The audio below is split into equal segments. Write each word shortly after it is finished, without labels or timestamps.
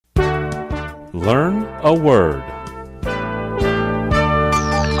Learn a word.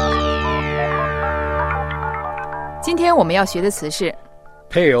 今天我们要学的词是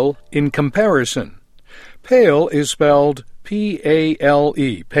Pale in comparison. Pale is spelled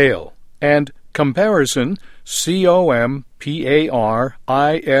P-A-L-E, pale, and comparison, C-O-M-P-A-R-I-S-O-N,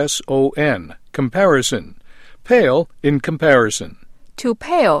 comparison. Pale in comparison. To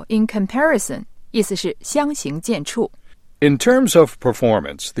pale in comparison 意思是相形见绌。In terms of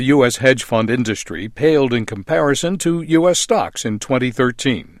performance, the U.S. hedge fund industry paled in comparison to U.S. stocks in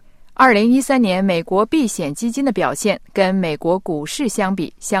 2013. 2013年美国避险基金的表现跟美国股市相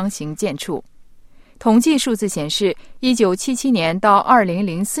比相形见绌。统计数字显示，1977年到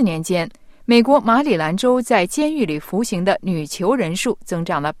2004年间，美国马里兰州在监狱里服刑的女囚人数增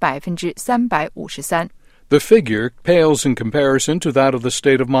长了353%。The figure pales in comparison to that of the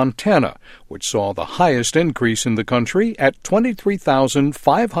state of Montana, which saw the highest increase in the country at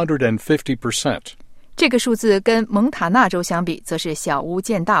 23,550%. 这个数字跟蒙塔纳州相比，则是小巫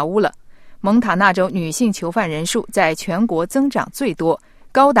见大巫了。蒙塔纳州女性囚犯人数在全国增长最多，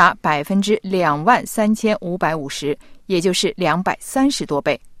高达23,550%，也就是230多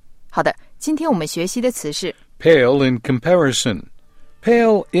倍。好的，今天我们学习的词是 Pale in comparison.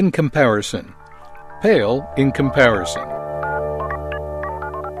 Pale in comparison. Pale in comparison.